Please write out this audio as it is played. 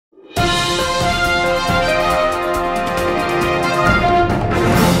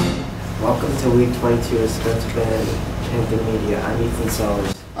week 22 of Spencer Bennett Panther Media. I'm Ethan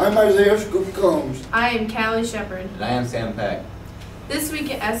Sellers. I'm Isaiah Scoop Combs. I am Callie Shepard. And I am Sam Peck. This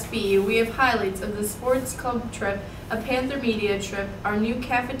week at SVE, we have highlights of the sports club trip, a Panther Media trip, our new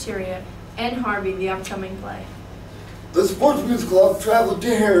cafeteria, and Harvey, the upcoming play. The Sportsman's Club traveled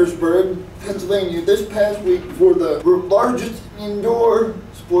to Harrisburg, Pennsylvania this past week for the largest indoor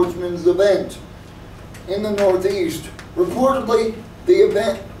sportsman's event in the Northeast. Reportedly, the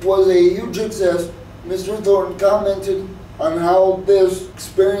event was a huge success. Mr. Thornton commented on how this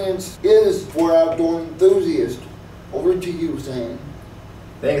experience is for outdoor enthusiasts. Over to you, Sam.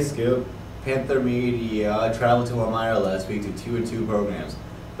 Thanks, Scoop. Panther Media traveled to Elmira last week to 2 and 2 programs.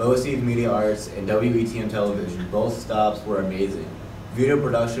 BOCES Media Arts and WETM Television. Both stops were amazing. Video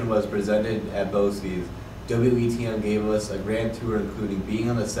production was presented at BOCES. WETM gave us a grand tour including being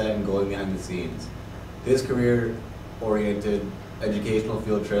on the set and going behind the scenes. This career-oriented educational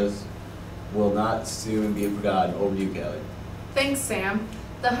field trips will not soon be forgotten. Over to you, Kelly. Thanks, Sam.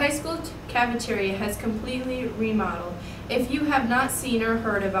 The high school cafeteria has completely remodeled. If you have not seen or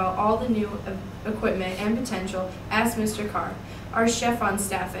heard about all the new equipment and potential, ask Mr. Carr, our chef on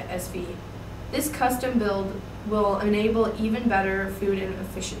staff at SVE. This custom build will enable even better food and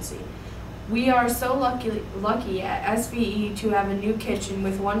efficiency. We are so lucky at SVE to have a new kitchen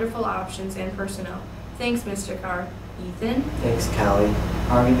with wonderful options and personnel. Thanks, Mr. Carr. Ethan? Thanks, Callie.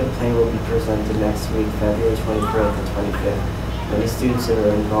 Harvey the play will be presented next week, February 24th and 25th. Many students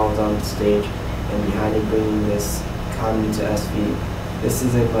are involved on stage and behind it bringing this comedy to SVE. This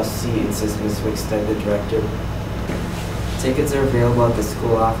is a must-see, insists Ms. Wickstead, the director. Tickets are available at the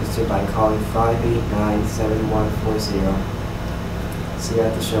school office or by calling 589-7140. See you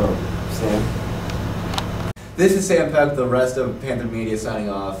at the show. Sam? This is Sam Peck, the rest of Panther Media signing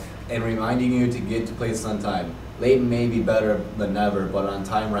off and reminding you to get to places on time. Late may be better than never, but on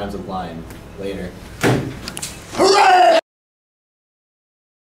time rhymes with line. Later. Hooray!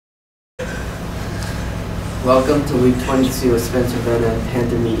 Welcome to week 22 of Spencer Bennett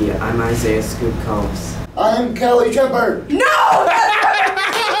Panther Media. I'm Isaiah Scoop Combs. I am Kelly Shepard. No!